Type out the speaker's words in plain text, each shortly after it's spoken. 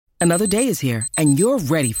Another day is here, and you're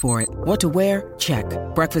ready for it. What to wear? Check.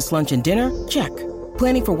 Breakfast, lunch, and dinner? Check.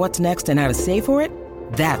 Planning for what's next and how to save for it?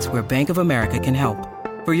 That's where Bank of America can help.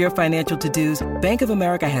 For your financial to-dos, Bank of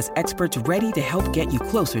America has experts ready to help get you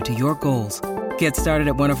closer to your goals. Get started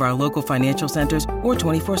at one of our local financial centers or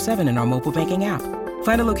 24/7 in our mobile banking app.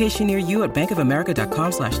 Find a location near you at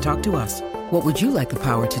bankofamerica.com/talktous. What would you like the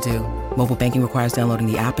power to do? Mobile banking requires downloading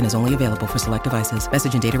the app and is only available for select devices.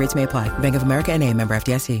 Message and data rates may apply. Bank of America N.A., member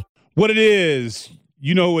FDIC. What it is,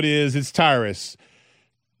 you know who it is. It's Tyrus.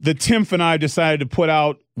 The Timph and I decided to put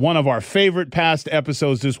out one of our favorite past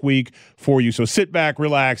episodes this week for you. So sit back,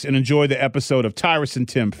 relax, and enjoy the episode of Tyrus and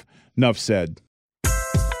Timph. Nuff said.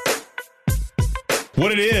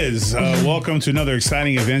 What it is, welcome to another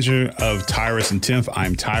exciting adventure of Tyrus and Timph.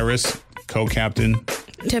 I'm Tyrus, co-captain.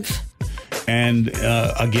 Timph. And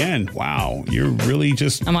again, wow, you're really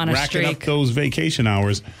just racking up those vacation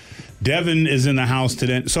hours. Devin is in the house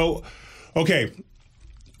today. So, okay,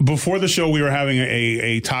 before the show, we were having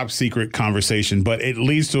a top secret conversation, but it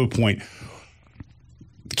leads to a point.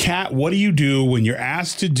 Kat, what do you do when you're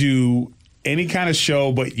asked to do any kind of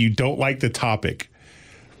show, but you don't like the topic?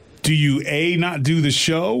 Do you, A, not do the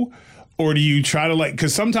show? Or do you try to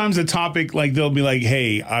because sometimes the topic, they'll be like,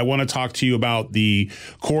 hey, I want to talk to you about the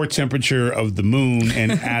core temperature of the moon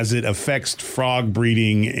and as it affects frog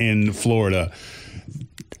breeding in Florida.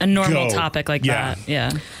 A normal topic like that.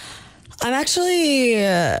 Yeah. I'm actually,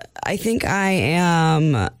 I think I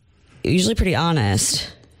am usually pretty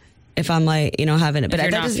honest if I'm having it. But if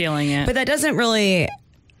you're not feeling it. But that doesn't really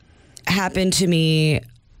happen to me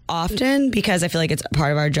often because I feel like it's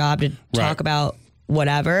part of our job to talk about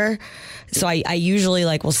whatever. So I usually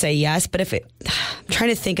will say yes, but I'm trying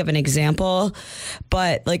to think of an example,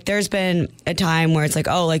 but there's been a time where it's can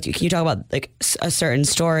you talk about a certain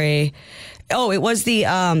story? Oh, it was the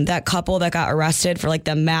that couple that got arrested for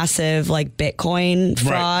the massive Bitcoin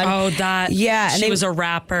fraud. Right. Oh, that. Yeah. And she was a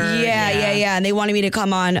rapper. Yeah. And they wanted me to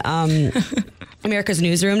come on America's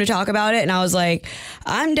Newsroom to talk about it. And I was like,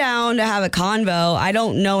 I'm down to have a convo. I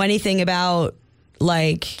don't know anything about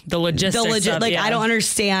the logistics. I don't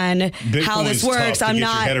understand Bitcoin how this works. Tough to I'm get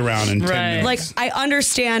not your head around in 10 minutes. I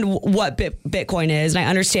understand what Bitcoin is, and I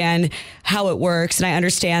understand how it works, and I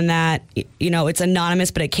understand that it's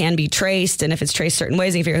anonymous, but it can be traced, and if it's traced certain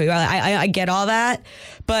ways, and you figure who you are, I get all that.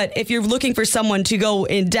 But if you're looking for someone to go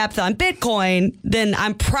in depth on Bitcoin, then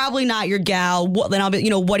I'm probably not your gal. Then I'll be,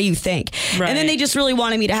 what do you think? Right. And then they just really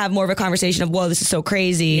wanted me to have more of a conversation of, whoa, this is so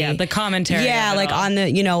crazy. Yeah, the commentary. Yeah, on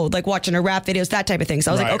the, watching a rap videos, that type of thing.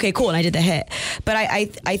 So I was like, okay, cool. And I did the hit. But I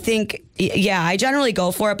think, I generally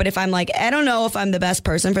go for it. But if I'm I don't know if I'm the best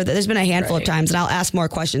person for that, there's been a handful of times, and I'll ask more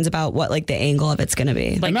questions about what the angle of it's going to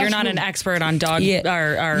be. You're not an expert on dog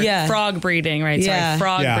or frog breeding, right? Yeah. Sorry,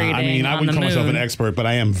 frog breeding. I mean, I wouldn't call myself an expert, but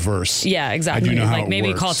I am versed. Yeah, exactly. I do know how maybe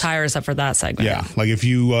it works. call Tyrus up for that segment. Yeah, if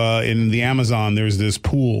you in the Amazon, there's this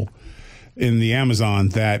pool in the Amazon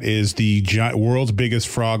that is the world's biggest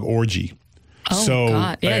frog orgy. Oh,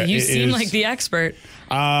 God. Yeah, you seem like the expert.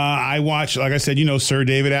 I watch, like I said, Sir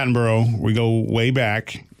David Attenborough. We go way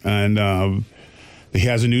back, and he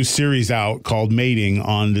has a new series out called Mating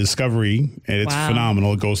on Discovery, and it's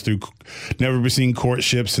phenomenal. It goes through never seen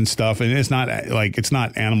courtships and stuff, and it's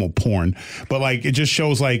not animal porn, but it just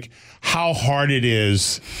shows how hard it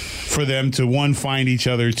is for them to one, find each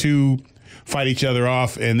other, two, fight each other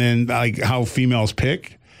off, and then how females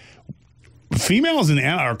pick. Females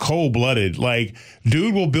are cold-blooded.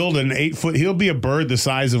 Dude will build an 8-foot. He'll be a bird the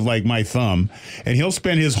size of my thumb, and he'll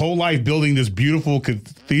spend his whole life building this beautiful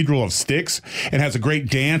cathedral of sticks, and has a great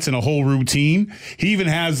dance and a whole routine. He even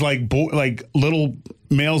has little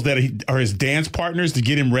males that are his dance partners to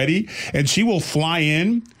get him ready, and she will fly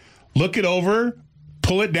in, look it over,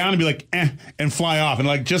 pull it down, and be like, and fly off,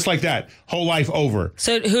 and just like that, whole life over.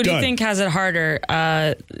 So who do you think has it harder,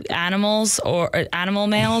 animal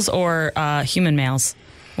males or human males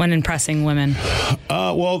when impressing women?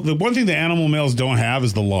 Well, the one thing the animal males don't have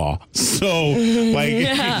is the law. So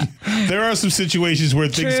there are some situations where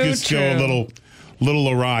things go a little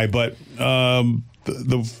awry, but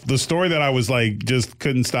the story that I was just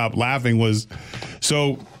couldn't stop laughing was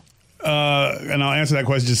and I'll answer that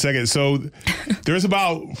question in a second. So there's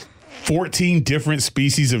about 14 different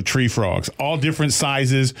species of tree frogs, all different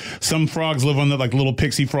sizes. Some frogs live on the little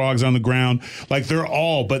pixie frogs on the ground. But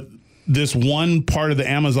this one part of the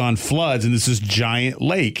Amazon floods, and it's this giant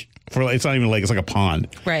lake. It's not even a lake, it's like a pond.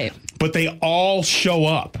 Right. But they all show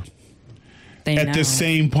up at the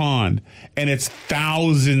same pond, and it's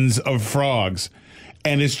thousands of frogs.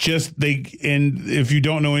 And it's just and if you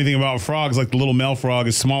don't know anything about frogs, like the little male frog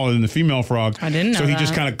is smaller than the female frog. I didn't know So he that.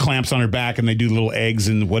 just kind of clamps on her back and they do little eggs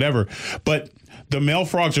and whatever. But the male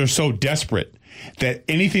frogs are so desperate that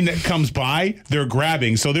anything that comes by, they're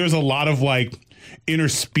grabbing. So there's a lot of like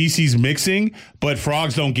interspecies mixing, but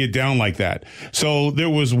frogs don't get down like that. So there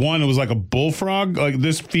was one, it was like a bullfrog. Like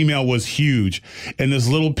this female was huge. And this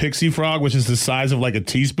little pixie frog, which is the size of like a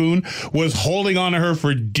teaspoon, was holding on to her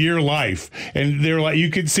for dear life. And they're like, you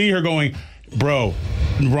could see her going, bro,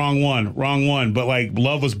 wrong one. But like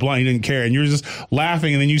love was blind, he didn't care. And you're just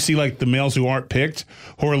laughing. And then you see like the males who aren't picked,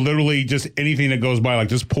 who are literally just anything that goes by, like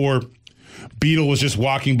this poor beetle was just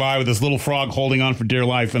walking by with this little frog holding on for dear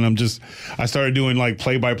life. And I started doing like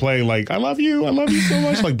play by play, like, I love you so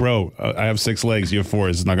much. Like, bro, I have 6 legs, you have 4,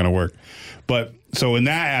 it's not going to work. But so in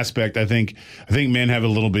that aspect, I think men have it a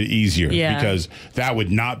little bit easier because that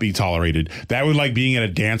would not be tolerated. That would like being at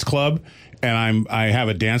a dance club and I have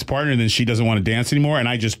a dance partner and then she doesn't want to dance anymore. And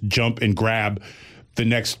I just jump and grab the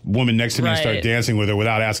next woman next to me and start dancing with her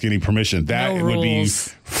without asking any permission. That would be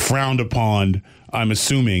frowned upon, I'm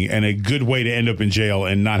assuming, and a good way to end up in jail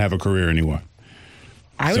and not have a career anymore.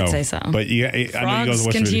 I would say so. But yeah, frogs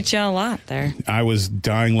can teach you a lot there. I was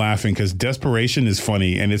dying laughing because desperation is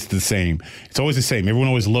funny and it's the same. It's always the same. Everyone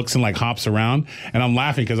always looks and like hops around, and I'm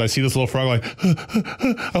laughing because I see this little frog like,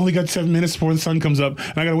 I only got 7 minutes before the sun comes up,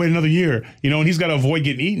 and I got to wait another year. And he's got to avoid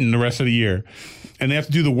getting eaten the rest of the year. And they have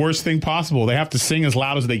to do the worst thing possible. They have to sing as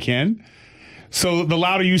loud as they can. So the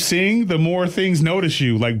louder you sing, the more things notice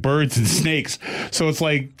you, like birds and snakes. So it's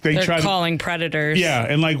like they're calling predators. Yeah,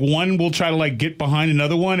 and like one will try to like get behind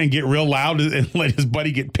another one and get real loud and let his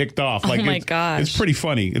buddy get picked off. Like, oh my gosh, it's pretty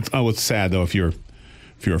funny. It's sad though if you're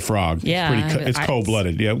a frog. Yeah, it's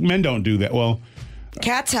cold-blooded. Yeah, men don't do that. Well,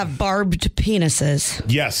 cats have barbed penises.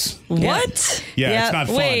 Yes. What? Yeah, it's not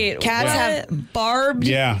fun. Wait, cats have barbed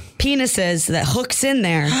penises that hooks in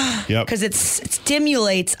there. Yep. Because it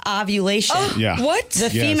stimulates ovulation. Oh, yeah. What? The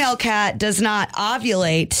female cat does not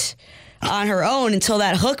ovulate on her own until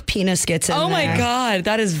that hook penis gets in there. Oh my God,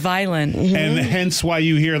 that is violent. Mm-hmm. And hence why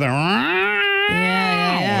you hear the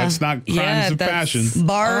yeah. That's not crimes of passion.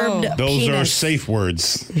 Barbed Those penis. are safe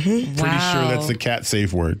words. Pretty sure that's the cat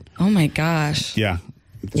safe word. Oh my gosh. Yeah.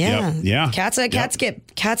 Yeah. Yep. Yeah.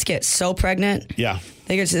 Cats get so pregnant. Yeah.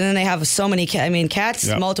 And then they have so many cats. I mean, cats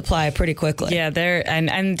multiply pretty quickly. Yeah, and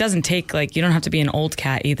it doesn't take you don't have to be an old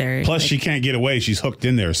cat either. Plus, she can't get away. She's hooked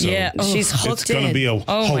in there. So she's hooked in. It's going to be a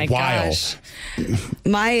my while. Gosh.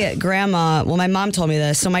 My grandma, my mom told me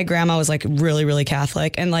this. So my grandma was like really, really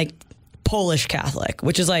Catholic and like Polish Catholic,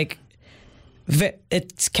 which is like,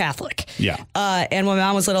 it's Catholic. Yeah. And when my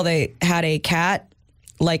mom was little, they had a cat.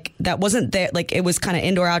 Like that wasn't there. Like it was kind of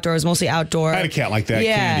indoor, outdoor. It was mostly outdoor. I had a cat like that,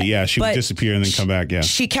 Candy. Yeah, she would disappear and then come back. Yeah,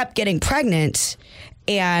 she kept getting pregnant,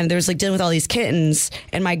 and there was like dealing with all these kittens.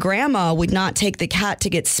 And my grandma would not take the cat to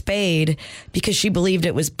get spayed because she believed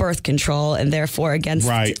it was birth control and therefore against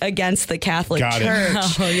the Catholic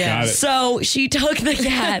Church. Oh, yeah. So she took the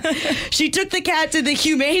cat. She took the cat to the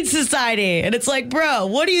Humane Society, and it's like, bro,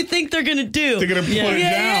 what do you think they're gonna do? They're gonna put it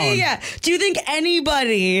down. Yeah. Do you think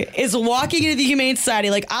anybody is walking into the Humane Society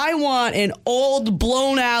like, I want an old,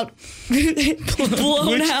 blown out, which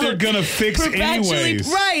they're gonna fix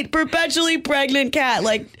anyways? Right, perpetually pregnant cat.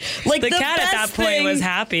 Like the cat at that point was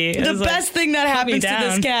happy. The best thing that happens to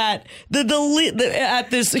this cat, at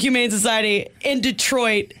this Humane Society in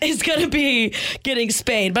Detroit, is gonna be getting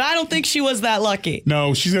spayed. But I don't think she was that lucky.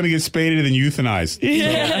 No, she's gonna get spaded and then euthanized.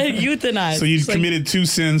 Yeah, euthanized. So you committed 2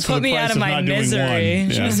 sins for the price of not doing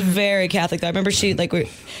one. She was very Catholic. I remember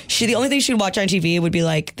the only thing she'd watch on TV would be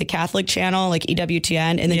like the Catholic channel, like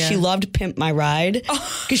EWTN, and then she loved Pimp My Ride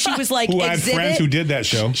because she was like, I had friends who did that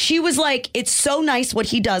show. She was like, it's so nice what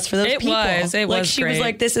he does for those people. It was she great. was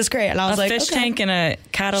like, this is great, and I was like, fish tank and a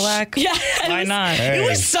Cadillac. Yeah, why not? It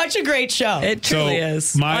was such a great show. It truly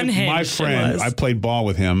is. My friend, I played ball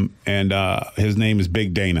with him, and his name is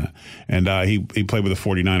Big Dana, and he played with the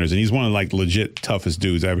 49ers, and he's one of like legit toughest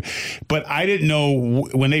dudes ever. But I didn't know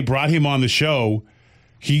when they brought him on the show.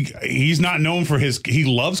 He's not known for he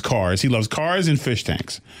loves cars. He loves cars and fish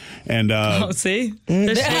tanks. And see,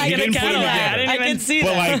 I didn't put him together. I can see that.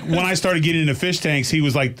 But like when I started getting into fish tanks, he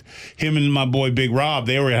was like him and my boy Big Rob.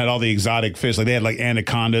 They had all the exotic fish. Like they had like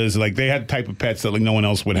anacondas. Like they had type of pets that like no one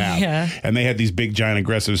else would have. Yeah. And they had these big giant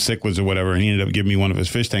aggressive cichlids or whatever. And he ended up giving me one of his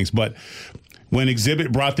fish tanks. But when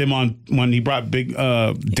Exhibit brought them on, when he brought Big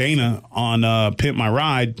Dana on Pimp My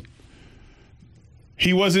Ride,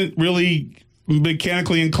 he wasn't really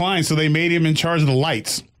mechanically inclined, so they made him in charge of the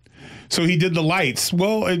lights. So he did the lights.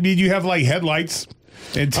 Well, I mean, you have like headlights,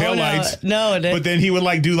 and taillights. No, but then he would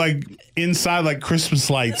like do like inside like Christmas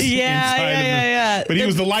lights. Yeah. But he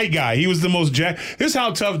was the light guy. He was the most This is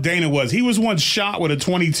how tough Dana was. He was once shot with a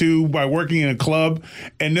 22 by working in a club,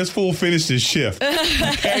 and this fool finished his shift.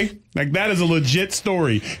 Okay? Like, that is a legit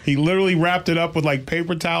story. He literally wrapped it up with like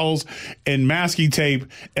paper towels and masking tape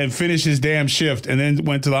and finished his damn shift, and then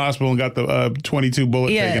went to the hospital and got the 22 bullet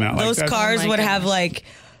taken out. Those cars would have like,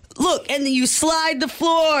 look, and then you slide the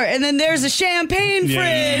floor, and then there's a champagne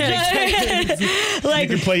fridge. Like,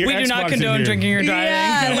 you can play your we Xbox do not condone drinking or driving.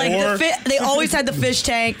 Yeah, like they always had the fish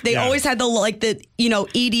tank. They always had the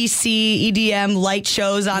EDC, EDM light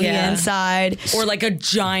shows on the inside, or like a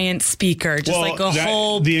giant speaker, just like a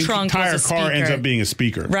whole the trunk. The entire was a car speaker. ends up being a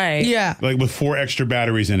speaker, right? Yeah, like with 4 extra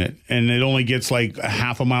batteries in it, and it only gets like a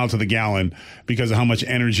half a mile to the gallon because of how much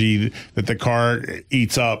energy that the car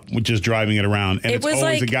eats up with just driving it around. And it's always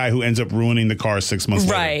like, the guy who ends up ruining the car 6 months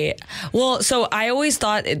later. Right. Well, so I always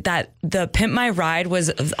thought that the Pimp My Ride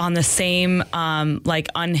was on the same like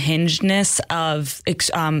unhingedness of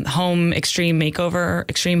Extreme Home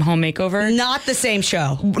Makeover. Not the same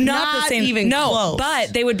show. Not the same. Even close.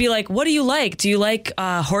 But they would be like, "What do you like? Do you like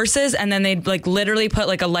horses?" And then they'd like literally put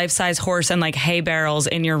like a life-size horse and like hay barrels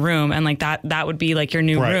in your room, and like that would be like your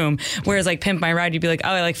new room. Whereas like Pimp My Ride, you'd be like, "Oh,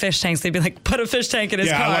 I like fish tanks." They'd be like, "Put a fish tank in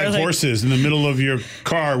his car." I like horses. In the middle of your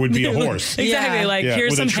car would be a horse. Exactly. Like,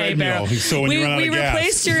 here's some hay bale. So when you run out of gas.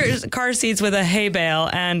 Replaced your car seats with a hay bale,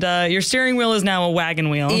 and your steering wheel is now a wagon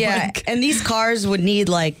wheel. Yeah, and these cars would need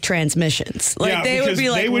like transmissions. Like they would be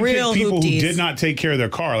like real pick people hoopties. who did not take care of their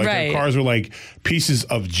car. Like their cars were like pieces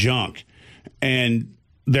of junk, and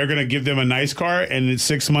they're gonna give them a nice car, and then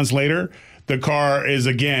 6 months later, the car is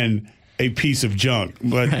again a piece of junk.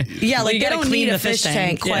 But yeah, like you they gotta don't clean need the a fish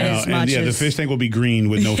tank quite and, as much. the fish tank will be green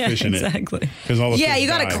with no fish in it. Exactly. Because all the fish you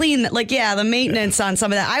got to die. clean that. Like, the maintenance on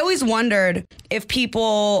some of that. I always wondered if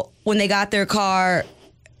people, when they got their car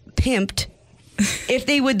pimped, if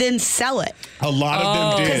they would then sell it. A lot of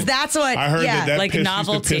them did. Because that's what I heard that like used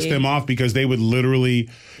to piss them off because they would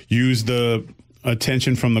literally use the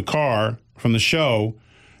attention from the car, from the show,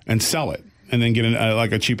 and sell it. And then get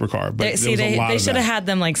like a cheaper car. But they should have had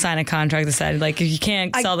them like sign a contract that said like, if you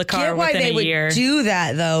can't sell the car within a year. I get why they would do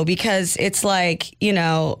that though, because it's like,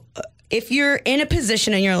 if you're in a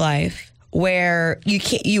position in your life where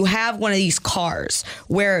you have one of these cars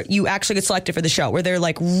where you actually get selected for the show, where they're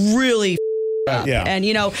like really up. And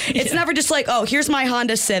it's never just like, oh, here's my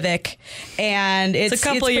Honda Civic, and it's a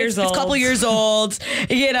couple years old. It's a couple years old,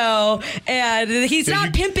 and he's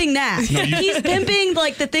not pimping that. He's pimping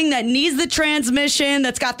like the thing that needs the transmission,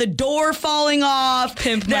 that's got the door falling off,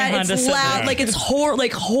 that Honda it's loud, Civic. like it's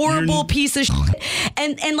horrible piece of shit.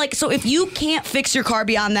 And like, so if you can't fix your car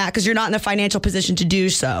beyond that because you're not in a financial position to do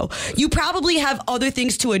so, you probably have other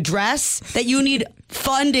things to address that you need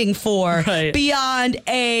funding for beyond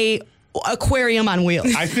a aquarium on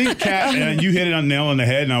wheels. I think, Kat, and you hit it on the nail on the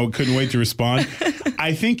head, and I couldn't wait to respond.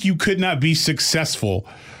 I think you could not be successful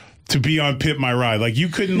to be on Pimp My Ride. Like, you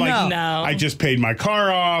couldn't, I just paid my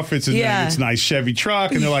car off. It's a nice Chevy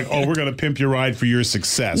truck. And they're like, oh, we're going to pimp your ride for your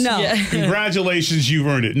success. No. Yeah. Congratulations, you've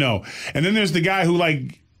earned it. No. And then there's the guy who,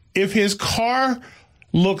 like, if his car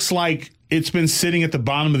looks like it's been sitting at the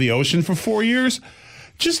bottom of the ocean for 4 years,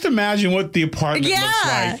 just imagine what the apartment looks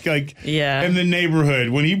like. Like, in the neighborhood.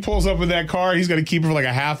 When he pulls up with that car, he's got to keep it for like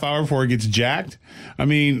a half hour before it gets jacked. I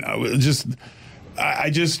mean,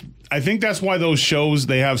 I think that's why those shows,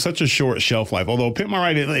 they have such a short shelf life. Although Pimp My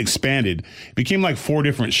Ride expanded, it became like 4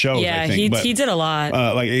 different shows. Yeah, I think. he did a lot.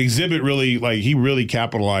 Like Exhibit really, he really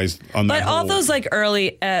capitalized on that. But all those like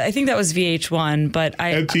early, I think that was VH1, but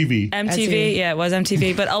MTV, yeah, it was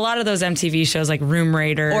MTV. But a lot of those MTV shows like Room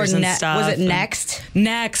Raiders and stuff. Was it Next?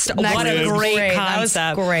 Next, what a great concept!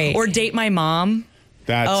 That was great. Or Date My Mom.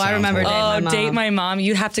 I remember Date My Mom.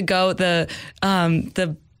 You'd have to go the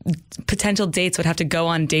potential dates would have to go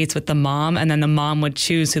on dates with the mom, and then the mom would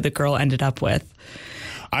choose who the girl ended up with.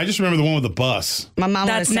 I just remember the one with the bus. My mom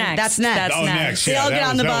That's would say, next. That's next. Oh, next. They all get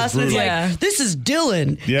on the bus and it's like, this is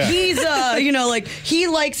Dylan. Yeah. He's, like, he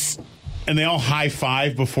likes... And they all high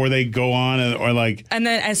five before they go on, and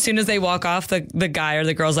then as soon as they walk off, the guy or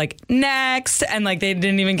the girl's like, next, and like they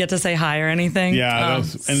didn't even get to say hi or anything. Yeah,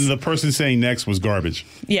 and the person saying next was garbage.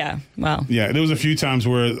 Yeah, well. Yeah, there was a few times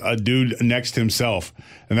where a dude next himself,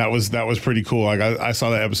 and that was pretty cool. Like I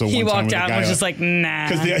saw that episode. He one time walked out and was just like, nah,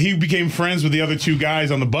 because he became friends with the other 2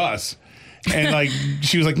 guys on the bus. And like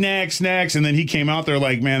she was like, next, and then he came out there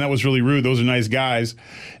like, man, that was really rude. Those are nice guys.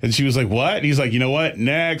 And she was like, what? And he's like, you know what?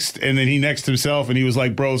 Next. And then he nexted himself, and he was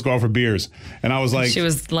like, bro, let's go out for beers. And I was like, she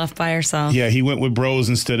was left by herself. Yeah, he went with bros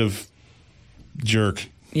instead of jerk.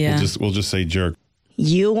 Yeah, we'll just say jerk.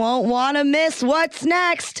 You won't want to miss what's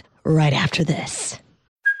next right after this.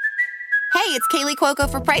 Hey, it's Kaylee Cuoco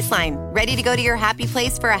for Priceline. Ready to go to your happy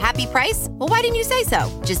place for a happy price? Well, why didn't you say so?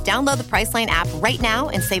 Just download the Priceline app right now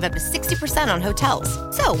and save up to 60% on hotels.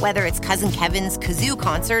 So whether it's Cousin Kevin's Kazoo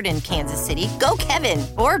Concert in Kansas City, go Kevin,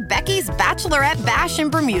 or Becky's Bachelorette Bash in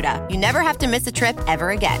Bermuda, you never have to miss a trip ever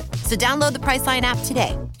again. So download the Priceline app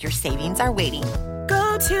today. Your savings are waiting.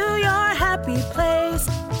 Go to your happy place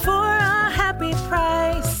for a happy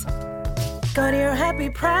price. Go to your happy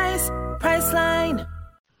price, Priceline.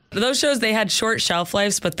 Those shows, they had short shelf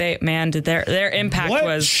lives, but their impact what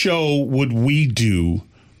was. What show would we do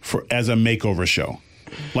as a makeover show?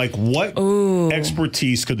 Like, what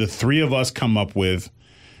expertise could the three of us come up with?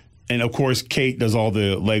 And of course, Kate does all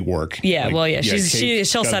the legwork. Yeah,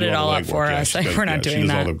 she'll set it all up for us. We're not doing that. She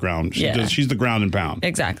does all the ground. She's the ground and pound.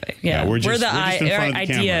 Exactly. Yeah, we're just in front of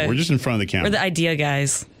the camera. We're just in front of the camera. We're the idea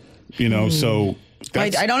guys. So I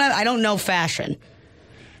don't know fashion.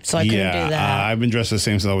 So I couldn't do that. I've been dressed the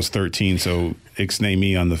same since I was 13, so ixnay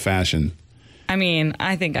me on the fashion. I mean,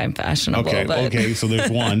 I think I'm fashionable. Okay, so there's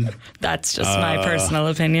one. That's just my personal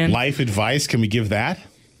opinion. Life advice, can we give that?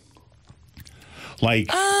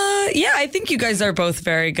 Yeah, I think you guys are both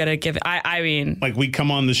very good at giving. I mean, like we come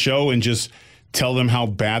on the show and just tell them how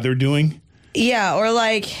bad they're doing? Yeah, or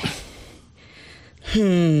like,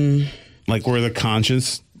 Like we're the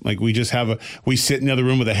conscience. Like we just we sit in the other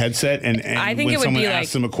room with a headset and I think when it would someone be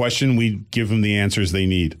asks them a question, we give them the answers they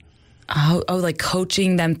need. Oh, like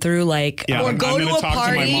coaching them through or go to a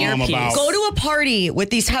party. Go to a party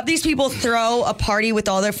with have these people throw a party with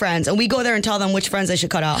all their friends, and we go there and tell them which friends they should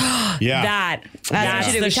cut off.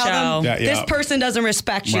 That's the we tell them this person doesn't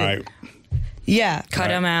respect you. Right. Yeah. Cut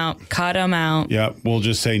them out. Cut them out. Yeah. We'll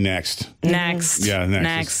just say next. Next. Yeah.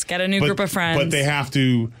 Next. Get a new group of friends. But they have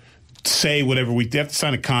to say whatever they have to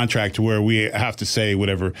sign a contract to where we have to say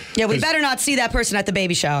whatever. Yeah, we better not see that person at the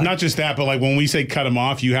baby shower. Not just that, but like when we say cut them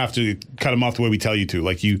off, you have to cut them off the way we tell you to.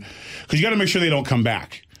 Like because you got to make sure they don't come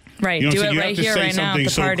back. Right. You know, do so it you right have to here, say right now. something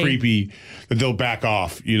so party. creepy that they'll back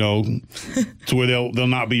off. To where they'll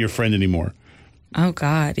not be your friend anymore. Oh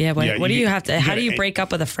God, yeah. What do you have to? How do you break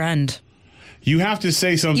up with a friend? You have to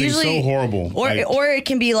say something so horrible. Or it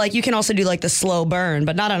can be like, you can also do like the slow burn,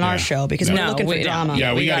 but not on our show because we're looking for drama.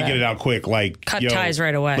 Yeah, we got to get it out quick. Like, cut ties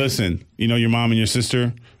right away. Listen, your mom and your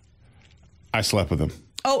sister, I slept with them.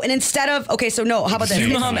 Oh, and instead of, how about this?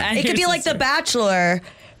 It could be like The Bachelor,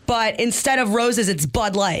 but instead of roses, it's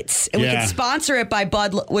Bud Lights. And we could sponsor it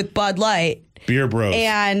with Bud Light. Beer Bros.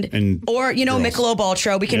 Or Michelob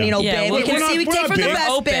Ultra. We can, bid. We take from the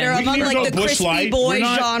best bidder among like the crispy boy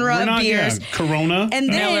genre of beers. Corona. And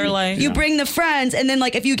then you bring the friends, and then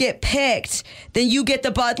like if you get picked, then you get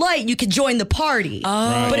the Bud Light, you can join the party.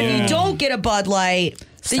 Oh. But if you don't get a Bud Light,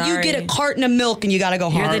 then you get a carton of milk and you got to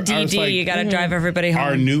go home. You're the DD. You got to drive everybody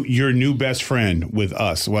home. Your new best friend with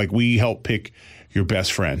us. Like we help pick your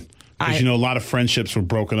best friend. Because a lot of friendships were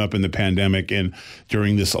broken up in the pandemic, and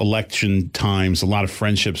during this election times, a lot of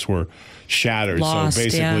friendships were shattered. Lost, so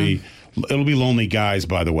basically, it'll be lonely guys,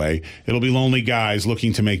 by the way. It'll be lonely guys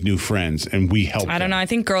looking to make new friends, and we help them. I don't know. I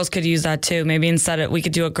think girls could use that too. Maybe we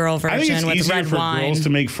could do a girl version with red wine. I think it's easier for girls to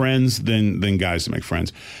make friends than guys to make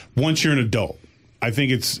friends. Once you're an adult, I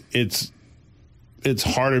think it's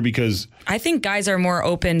harder because I think guys are more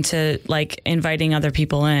open to like inviting other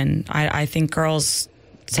people in. I think girls.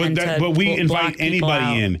 But we invite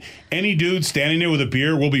anybody in. Any dude standing there with a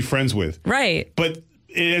beer, we'll be friends with. Right. But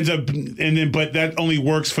it ends up, but that only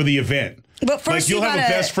works for the event. But first, you'll have a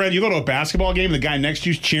best friend. You go to a basketball game, and the guy next to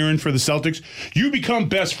you's cheering for the Celtics. You become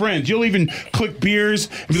best friends. You'll even click beers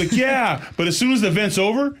and be like, "Yeah." But as soon as the event's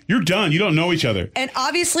over, you're done. You don't know each other. And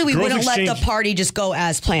obviously, we wouldn't let the party just go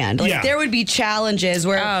as planned. Like there would be challenges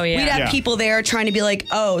where we'd have people there trying to be like,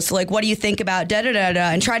 "Oh, so like, what do you think about da da da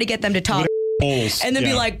da?" and try to get them to talk. And then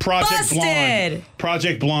be like, Project busted. Blonde.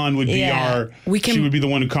 Project Blonde would be she would be the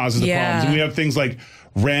one who causes the problems. And we have things like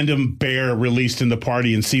random bear released in the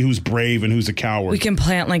party and see who's brave and who's a coward. We can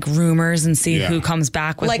plant like rumors and see who comes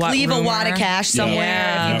back with like what leave rumor. a wad of cash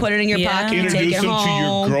somewhere. If you put it in your pocket, you take it home. Introduce them to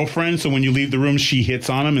your girlfriend, so when you leave the room, she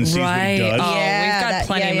hits on him and sees what he does. Oh, we've got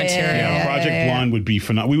plenty of material. Project Blonde would be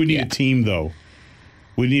phenomenal. We would need a team, though.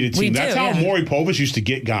 We need a team. That's how Maury Povich used to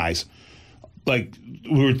get guys. Like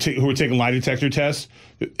who were taking lie detector tests,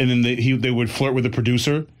 and then they would flirt with the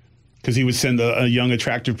producer because he would send a young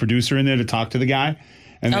attractive producer in there to talk to the guy.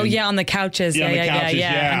 And on the couches. Yeah.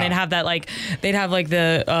 And they'd have that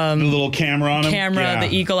the little camera on him. The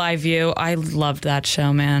eagle eye view. I loved that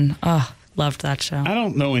show, man. Oh, loved that show. I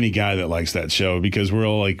don't know any guy that likes that show because we're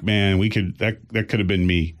all like, man, that could have been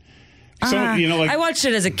me. So, you know, like I watched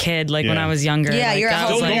it as a kid, like when I was younger. Yeah, like, you're at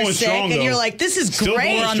home Still when you're going sick, strong, and though. you're like, this is still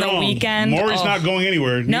great. going on the strong. weekend. Maury's not going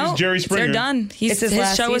anywhere. No, He's Jerry Springer. they're done. It's his his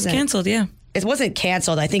last show was season. canceled. Yeah. It wasn't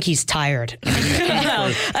canceled. I think he's tired.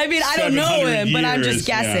 I mean, I don't know 700 him, but I'm just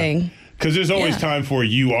guessing. Because there's always Yeah. time for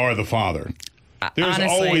you are the father. There's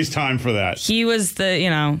Honestly. always time for that. He was the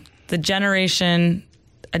generation,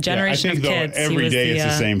 a generation I think, of though, kids. every he was day the, it's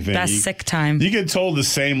the same thing. Best sick time. You get told the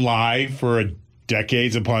same lie for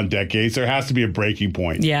decades upon decades. There has to be a breaking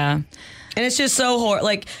point. yeah. And it's just so horrible.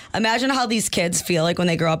 Like, imagine how these kids feel like when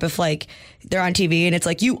they grow up if, like, they're on TV and it's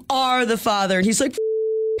like, you are the father. And he's like,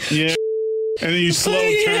 Yeah. And then you slow turn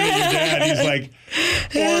to your dad. He's like,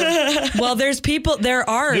 Well, there's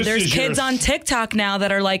This is kids your- on TikTok now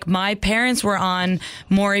that are like, my parents were on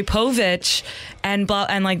Maury Povich and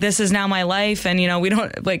like, this is now my life. And, we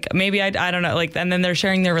don't like, maybe I don't know. Like, and then they're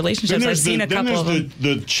sharing their relationships. I've seen a couple of them.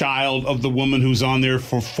 the child of the woman who's on there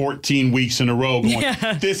for 14 weeks in a row going,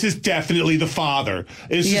 this is definitely the father.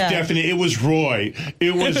 This is definitely, it was Roy.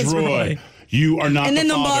 It was Roy. You are not and then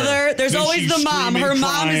the father. mother, there's Then always she's the mom. screaming, Her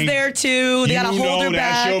mom is crying. there too. They gotta hold her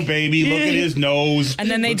That's back. your baby. Look at his nose.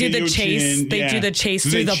 And then they Look do at the your chase. chin. They do the chase They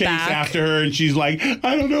through the chase back. after her, and she's like,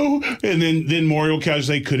 I don't know. And then Maury will catch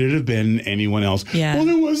say, could it have been anyone else? Yeah. Well,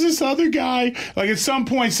 there was this other guy. Like at some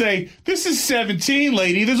point, say, this is 17,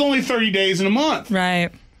 lady. There's only 30 days in a month. Right.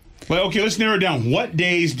 Like, okay, let's narrow it down. What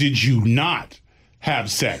days did you not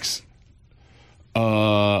have sex?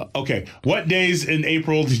 Okay. What days in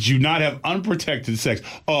April did you not have unprotected sex?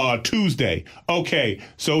 Tuesday. Okay.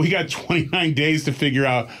 So he got 29 days to figure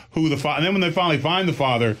out who the father. And then when they finally find the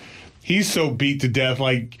father, he's so beat to death.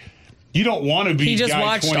 Like, you don't want to be. He just guy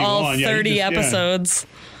watched 21. all Yeah, 30 episodes.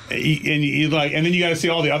 And then you got to see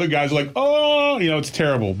all the other guys like, it's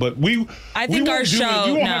terrible. But I think our show,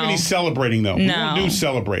 we won't no. have any celebrating though. We No. won't do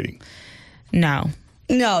celebrating. No.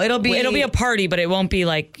 No, it'll be a party, but it won't be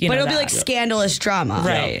like, But it'll be that. like scandalous drama.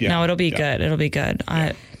 Right. Yeah. No, it'll be Yeah. good. It'll be good.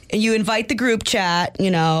 And you invite the group chat,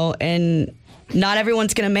 and not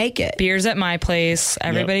everyone's gonna make it. Beers at my place.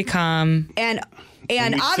 Everybody come.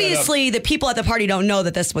 And we set obviously the people at the party don't know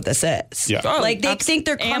that that's what this is. Yeah. Oh, Like they that's think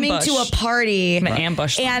they're coming ambush. to a party. I'm gonna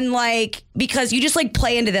ambush them. And like, because you just like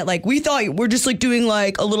play into that. Like we thought we're just like doing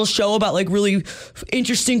like a little show about like really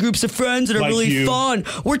interesting groups of friends that are Like really you. fun.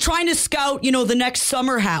 We're trying to scout, the next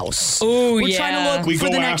summer house. Ooh, We're yeah. trying to look for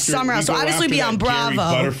the next summer house. So obviously be on Bravo.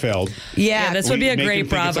 Butterfield. Yeah. this would be a Make great him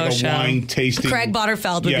think it's Bravo like a show. wine tasting. Craig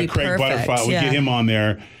Butterfield would be Craig perfect. Butterfield. We Yeah. get him on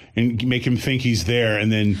there and make him think he's there,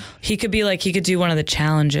 and then He could be like, he could do one of the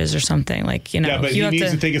challenges or something. Like, but he you have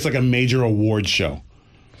needs to think it's like a major award show.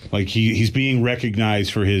 Like he's being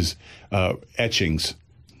recognized for his etchings,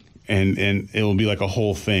 and it'll be like a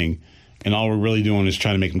whole thing, and all we're really doing is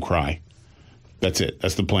trying to make him cry. That's it.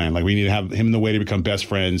 That's the plan. Like we need to have him and the waiter become best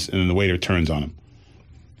friends, and then the waiter turns on him.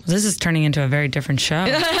 This is turning into a very different show.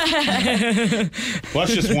 Well,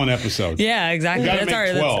 that's just one episode. Yeah, exactly. You got to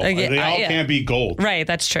That's make 12. They all yeah. can't be gold. Right,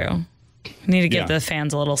 that's true. We need to give Yeah. the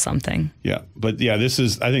fans a little something. Yeah, but yeah, I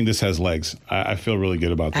think this has legs. I feel really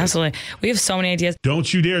good about this. Absolutely. We have so many ideas.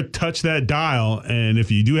 Don't you dare touch that dial. And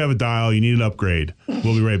if you do have a dial, you need an upgrade.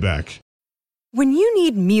 We'll be right back. When you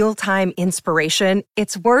need mealtime inspiration,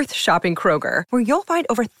 it's worth shopping Kroger, where you'll find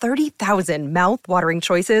over 30,000 mouth-watering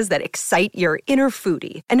choices that excite your inner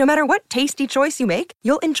foodie. And no matter what tasty choice you make,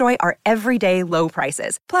 you'll enjoy our everyday low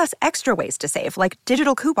prices, plus extra ways to save, like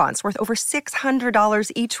digital coupons worth over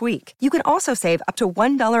 $600 each week. You can also save up to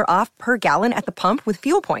 $1 off per gallon at the pump with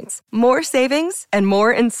fuel points. More savings and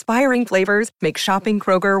more inspiring flavors make shopping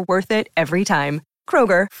Kroger worth it every time.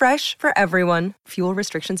 Kroger, fresh for everyone. Fuel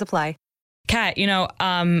restrictions apply. Kat,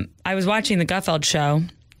 I was watching the Gutfeld show.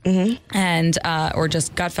 And or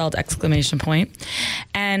just Gutfeld !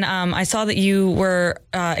 And I saw that you were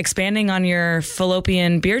expanding on your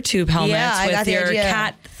fallopian beer tube helmets I got with the your idea.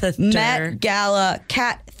 catheter. Met Gala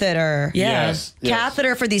catheter. Yeah. Yes.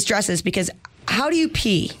 Catheter for these dresses because how do you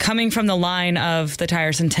pee? Coming from the line of the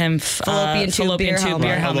Tyreson Timpf Fallopian tube beer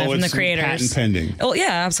helmet. helmet Although from the it's creators. patent pending. Oh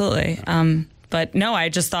yeah, absolutely. But no, I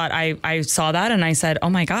just thought I saw that and I said, oh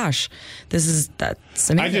my gosh, that's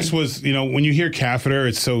amazing. I just was, when you hear catheter,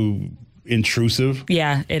 it's so intrusive.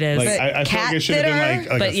 Yeah, it is. Like I feel like it should have been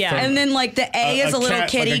like But a yeah. third- And then like the A is a a little cat-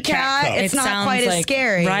 kitty like a cat cat. cup. It's It not sounds quite as like-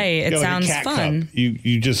 scary. Right. It like a sounds cat fun. cup.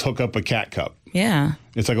 You just hook up a cat cup. Yeah.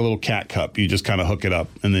 It's like a little cat cup. You just kind of hook it up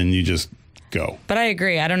and then you just go. But I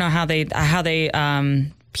agree. I don't know how they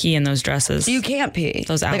pee in those dresses. You can't pee.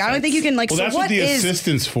 Those Like I don't outfits. think you can Well, so that's what the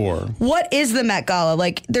assistant's for. what is the Met Gala?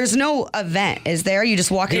 Like there's no event, is there? You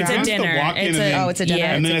just walk It's around. a has to dinner. walk in It's and then- it's a dinner.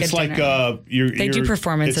 Yeah, And then a it's good like dinner. They do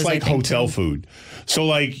performances, It's like I think, hotel too. food. So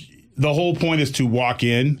like the whole point is to walk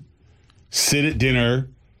in sit at dinner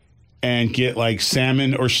and get like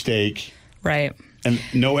salmon or steak. Right. And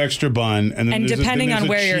no extra bun. And then depending on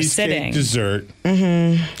where you're sitting. Dessert.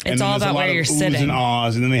 It's all about where you're sitting. And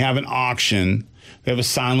ahs, and then they have an auction. They have a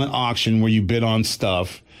silent auction where you bid on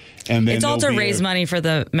stuff. And then it's all to raise money for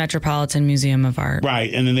the Metropolitan Museum of Art.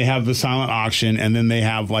 Right. And then they have the silent auction. And then they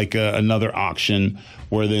have like another auction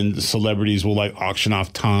where then the celebrities will like auction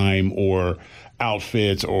off time or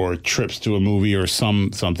outfits or trips to a movie or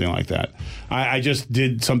something like that. I just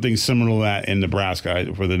did something similar to that in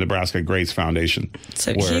Nebraska for the Nebraska Greats Foundation.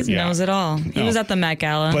 So he knows it all. He was at the Met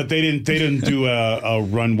Gala. But they didn't do a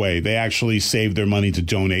runway. They actually saved their money to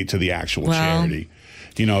donate to the actual charity.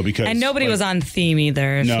 Because nobody was on theme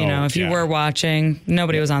either. If you were watching,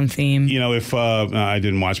 nobody was on theme. If I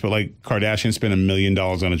didn't watch, but like Kardashian spent $1 million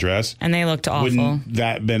on a dress, and they looked awful. Wouldn't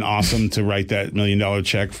that been awesome to write that $1 million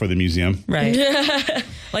check for the museum? Right.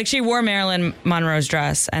 Like she wore Marilyn Monroe's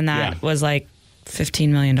dress, and that was like $15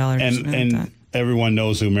 million. And everyone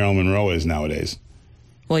knows who Marilyn Monroe is nowadays.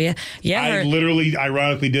 Well, yeah. I literally,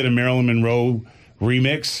 ironically, did a Marilyn Monroe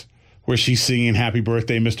remix where she's singing "Happy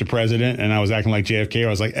Birthday, Mr. President," and I was acting like JFK. I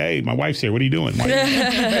was like, "Hey, my wife's here. What are you doing?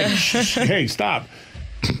 Hey, stop!"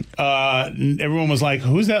 Everyone was like,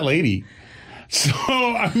 "Who's that lady?" So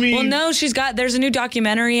I mean, well, no, there's a new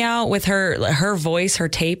documentary out with her voice, her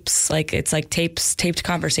tapes, like it's like taped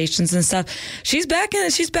conversations and stuff. She's back in. I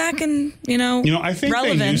think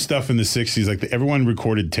relevant. They knew stuff in the '60s. Like everyone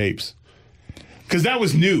recorded tapes because that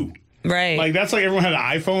was new. Right. Like, that's like everyone had an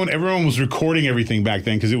iPhone. Everyone was recording everything back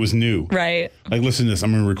then because it was new. Right. Like, listen to this. I'm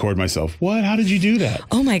going to record myself. What? How did you do that?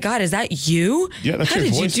 Oh, my God. Is that you? Yeah, that's How your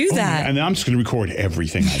did voice? you do that? And then I'm just going to record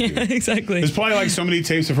everything I do. Yeah, exactly. There's probably like so many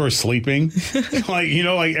tapes of her sleeping. like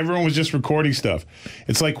everyone was just recording stuff.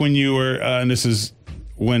 It's like when you were, and this is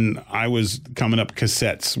when I was coming up,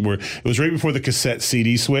 cassettes, where it was right before the cassette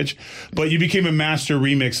CD switch, but you became a master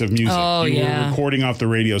remix of music. Oh, you yeah. were recording off the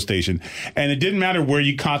radio station. And it didn't matter where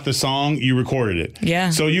you caught the song, you recorded it.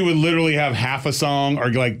 Yeah. So you would literally have half a song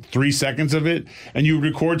or like 3 seconds of it, and you would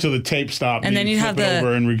record till the tape stopped. And then you'd have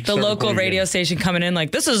the local radio station coming in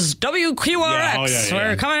like, this is WQRX.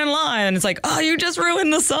 We're coming in live. And it's like, oh, you just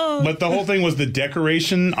ruined the song. But the whole thing was the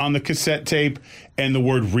decoration on the cassette tape and the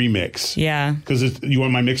word remix. Yeah. Because you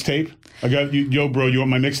want my mixtape? I got you, yo, bro. You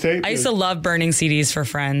want my mixtape? I used to love burning CDs for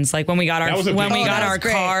friends. Like when we got our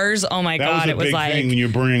cars. Oh my God! It was like thing when you're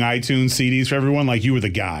burning iTunes CDs for everyone. Like you were the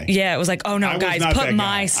guy. Yeah, it was like, oh no, guys, put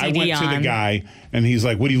my CD on. I went to the guy, and he's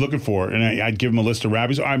like, "What are you looking for?" And I'd give him a list of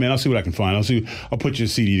rappers. All right, man, I'll see what I can find. I'll put your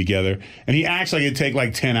CD together. And he acts like it'd take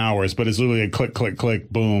like 10 hours, but it's literally a click, click,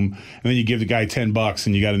 click, boom, and then you give the guy $10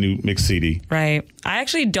 and you got a new mix CD. Right. I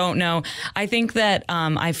actually don't know. I think that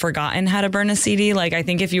I've forgotten how to burn a CD. Like I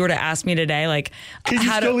think if you were to ask me today, like. Can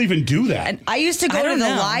you still even do that? I used to go to the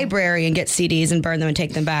library and get CDs and burn them and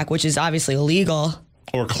take them back, which is obviously illegal.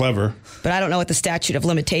 Or clever. But I don't know what the statute of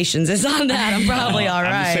limitations is on that. I'm probably all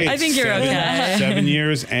right. I think you're okay. 7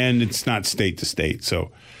 years, and it's not state to state.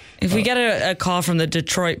 So if we get a call from the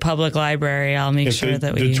Detroit Public Library, I'll make sure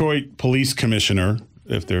that we... Detroit Police Commissioner,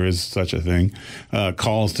 if there is such a thing,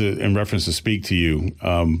 calls in reference to speak to you,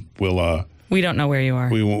 we'll... we don't know where you are.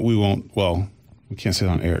 We won't, well... We can't say it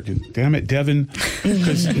on air. Damn it, Devin.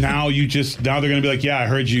 Because now they're going to be like, yeah, I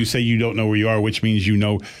heard you say you don't know where you are, which means you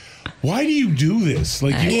know. Why do you do this?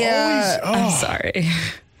 Like you always. Oh, I'm sorry.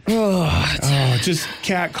 Just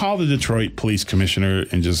call the Detroit Police Commissioner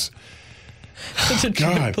and just.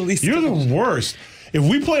 God, you're the worst. If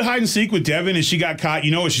we played hide and seek with Devin and she got caught,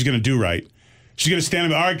 you know what she's going to do, right? She's going to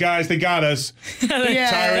stand up. All right, guys, they got us. Tyrus,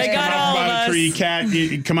 they got all of us. Tree.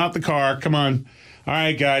 Cat, come out the car. Come on. All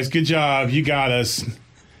right, guys, good job. You got us.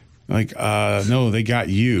 Like, no, they got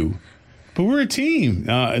you. But we're a team.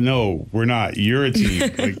 No, we're not. You're a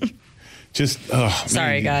team. Like,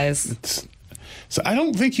 sorry, guys. So I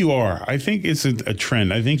don't think you are. I think it's a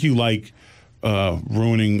trend. I think you like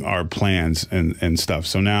ruining our plans and stuff.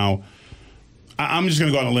 So now I'm just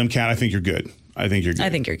going to go on a limb, Cat. I think you're good. I think you're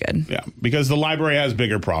good. Yeah, because the library has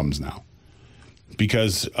bigger problems now.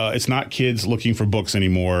 Because it's not kids looking for books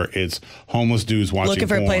anymore. It's homeless dudes looking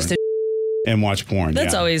for a place to and watch porn.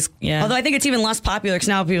 That's always, yeah. Although I think it's even less popular because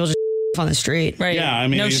now people just on the street. Right. Yeah, I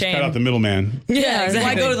mean, no you just shame. cut out the middleman. Yeah, exactly.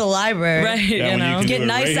 Why go to the library? Right, yeah, you get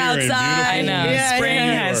nice outside. I know. Yeah, Spring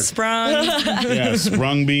has sprung. Yeah,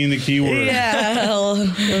 sprung being the key word. Yeah.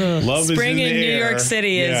 Love Spring is in New York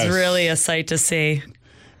City is really a sight to see.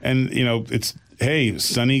 And, it's... Hey,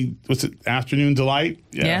 sunny, what's it, afternoon delight?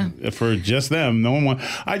 Yeah. For just them. No one wants.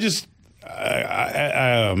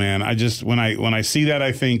 Oh man, when I see that,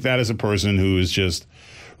 I think that is a person who is just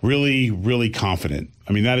really, really confident.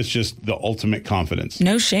 I mean, that is just the ultimate confidence.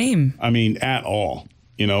 No shame. I mean, at all,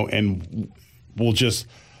 and we'll just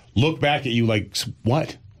look back at you like,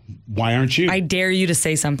 what? Why aren't you? I dare you to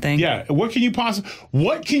say something. Yeah. What can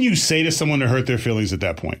you say to someone to hurt their feelings at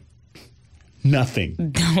that point? Nothing.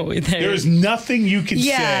 No, there's nothing you can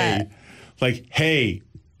say. Like, hey,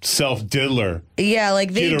 self-diddler. Yeah,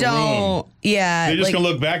 like they don't. Yeah. They're just going to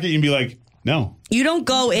look back at you and be like, no. You don't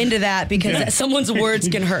go into that because someone's words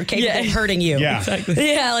can capable of hurting you. Yeah.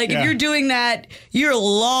 Exactly. Yeah, like if you're doing that, you're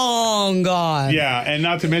long gone. Yeah, and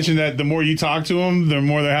not to mention that the more you talk to them, the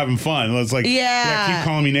more they're having fun. It's like, keep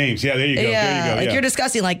calling me names. Yeah, there you go. Yeah, there you go. like you're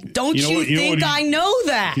discussing. Like, don't you think I know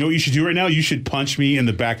that? You know what you should do right now? You should punch me in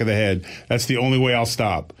the back of the head. That's the only way I'll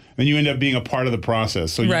stop. Then you end up being a part of the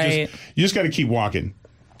process. So you just got to keep walking.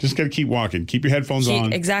 Just got to keep walking. Keep your headphones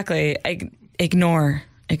on. Exactly. Ignore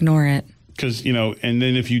it. Because, and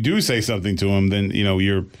then if you do say something to them, then,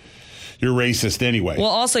 you're racist anyway. Well,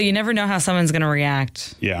 also, you never know how someone's going to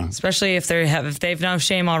react. Yeah. Especially if they've no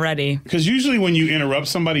shame already. Because usually when you interrupt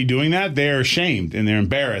somebody doing that, they're ashamed and they're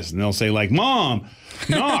embarrassed. And they'll say, like, Mom,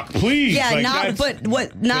 knock, please. Yeah,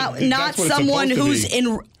 like, not someone who's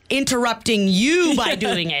interrupting you by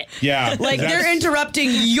doing it. Yeah. Like, they're interrupting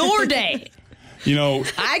your day.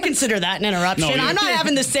 I consider that an interruption. No, I'm not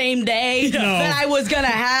having the same day that I was going to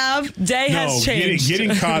have. Day has changed.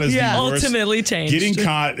 Getting caught is the worst. Ultimately changed. Getting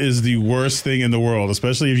caught is the worst thing in the world,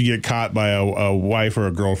 especially if you get caught by a wife or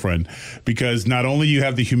a girlfriend, because not only you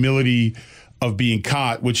have the humility of being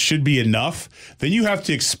caught, which should be enough, then you have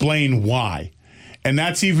to explain why. And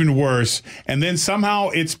that's even worse. And then somehow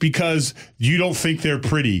it's because you don't think they're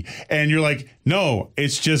pretty. And you're like, no,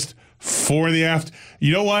 it's just 4 in the afternoon.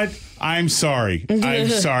 You know what? I'm sorry. I'm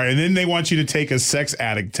sorry. And then they want you to take a sex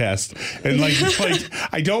addict test. And like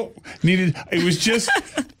I don't need it.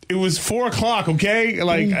 It was 4 o'clock. Okay.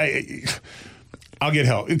 Like I'll get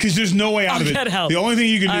help because there's no way out of it. Get help. The only thing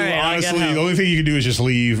you can do, honestly, the only thing you can do is just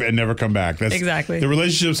leave and never come back. That's exactly. The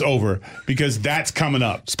relationship's over because that's coming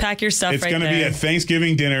up. Just pack your stuff. It's going to be at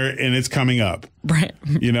Thanksgiving dinner and it's coming up. Right.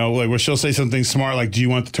 Like where she'll say something smart like, "Do you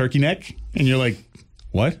want the turkey neck?" And you're like,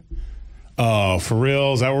 "What? Oh, for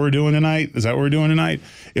real? Is that what we're doing tonight?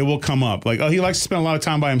 It will come up. Like, oh, he likes to spend a lot of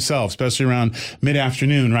time by himself, especially around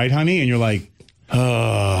mid-afternoon, right, honey? And you're like, oh.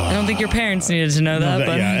 I don't think your parents needed to know that.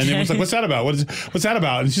 But yeah, and then it's like, what's that about? What's that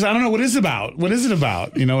about? And she's like, I don't know. What is it about? What is it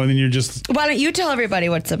about? And then you're just. Why don't you tell everybody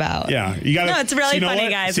what it's about? Yeah, you got to. No, it's really funny,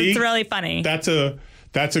 guys. See? It's really funny. That's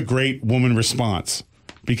a great woman response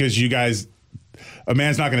because you guys, a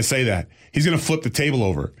man's not going to say that. He's going to flip the table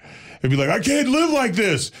over. He'd be like, I can't live like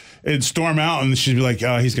this. And storm out, and she'd be like,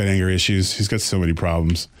 oh, he's got anger issues. He's got so many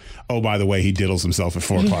problems. Oh, by the way, he diddles himself at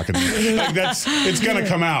 4 o'clock in the morning. Like it's going to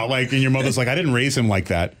come out. Like, and your mother's like, I didn't raise him like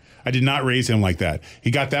that. I did not raise him like that.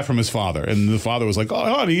 He got that from his father. And the father was like, oh,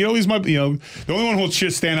 honey, he's my, the only one who'll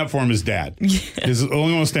stand up for him is dad. Yeah. He's the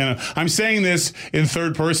only one who'll stand up. I'm saying this in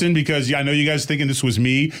third person because I know you guys thinking this was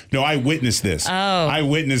me. No, I witnessed this. Oh. I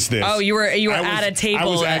witnessed this. Oh, you were at a table. I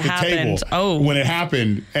was at the table when it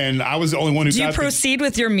happened. And I was the only one who got. Did you proceed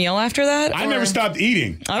with your meal after that? I never stopped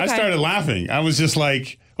eating. Okay. I started laughing. I was just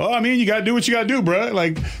like, well, I mean, you got to do what you got to do, bro.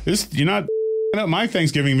 Like, you're not up my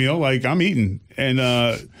Thanksgiving meal. Like, I'm eating.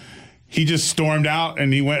 And, he just stormed out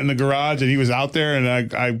and he went in the garage and he was out there and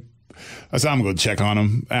I said, I'm going to go check on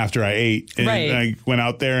him after I ate. And I went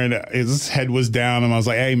out there and his head was down and I was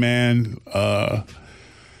like, hey, man.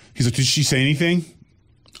 He's like, did she say anything?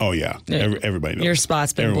 Oh, yeah. Everybody knows. Your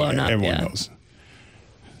spot's been blown up. Everyone knows.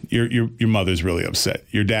 Your mother's really upset.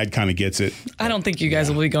 Your dad kind of gets it. I don't think you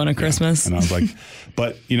guys will be going to Christmas. And I was like,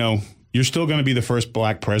 but, you're still going to be the first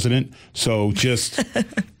black president. So just...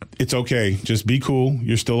 It's okay. Just be cool.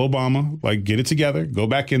 You're still Obama. Like, get it together. Go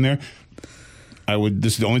back in there.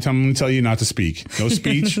 This is the only time I'm going to tell you not to speak. No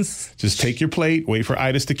speech. Just take your plate, wait for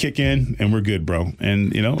itis to kick in, and we're good, bro.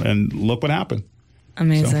 And, and look what happened.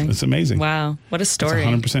 Amazing. So, it's amazing. Wow. What a story.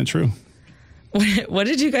 It's 100% true. What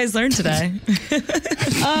did you guys learn today?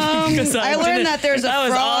 I learned that there's a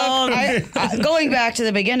frog. Going back to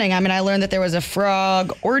the beginning, I learned that there was a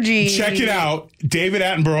frog orgy. Check it out. David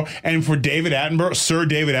Attenborough. And for David Attenborough, Sir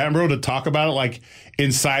David Attenborough, to talk about it like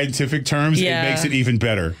in scientific terms, it makes it even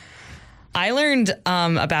better. I learned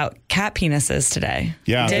about cat penises today.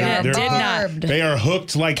 Yeah. Did not. They are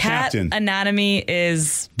hooked like cat Captain. Anatomy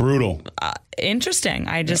is brutal. Interesting.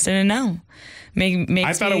 I just didn't know.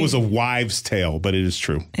 I thought it was a wives' tale, but it is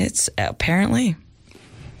true. It's apparently.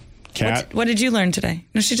 Cat. What did you learn today?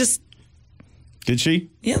 No, she just. Did she?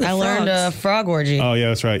 Yeah, I learned a frog orgy. Oh, yeah,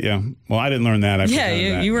 that's right. Yeah. Well, I didn't learn that.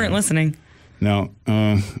 You weren't listening. No.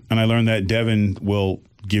 And I learned that Devin will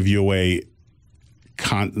give you away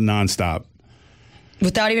nonstop.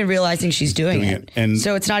 Without even realizing she's doing it. And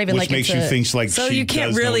so it's not even which like makes you think like so she you can't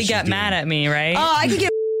does know really what get she's mad doing. at me, right? Oh, I can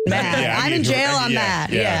get mad. Yeah, I'm in jail, I'm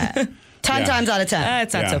mad. Yeah. 10 times out of 10.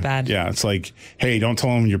 It's not so bad. Yeah, it's like, hey, don't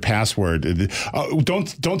tell them your password. Don't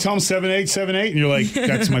tell them 7878, and you're like,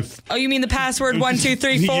 that's my. Oh, you mean the password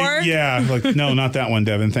 1234? Yeah, like no, not that one,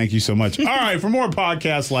 Devin. Thank you so much. All right, for more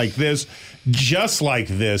podcasts like this, just like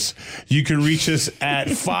this, you can reach us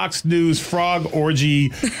at Fox News Frog Orgy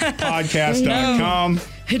Podcast.com.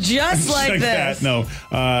 Just like this. That. No,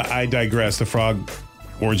 I digress. The Frog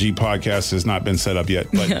Orgy Podcast has not been set up yet,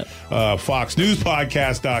 but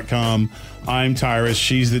FoxNewsPodcast.com. I'm Tyrus.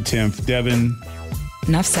 She's the Timph. Devin.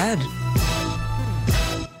 Enough said.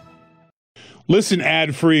 Listen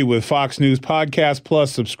ad-free with Fox News Podcast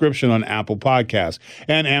Plus subscription on Apple Podcasts.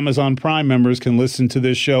 And Amazon Prime members can listen to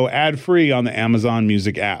this show ad-free on the Amazon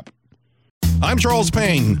Music app. I'm Charles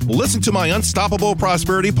Payne. Listen to my Unstoppable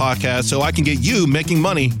Prosperity podcast so I can get you making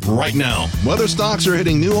money right now. Whether stocks are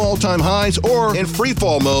hitting new all-time highs or in free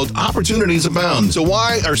fall mode, opportunities abound. So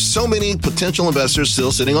why are so many potential investors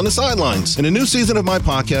still sitting on the sidelines? In a new season of my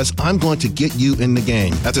podcast, I'm going to get you in the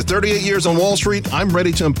game. After 38 years on Wall Street, I'm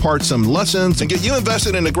ready to impart some lessons and get you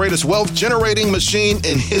invested in the greatest wealth-generating machine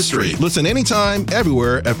in history. Listen anytime,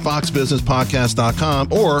 everywhere at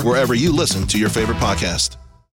foxbusinesspodcast.com or wherever you listen to your favorite podcast.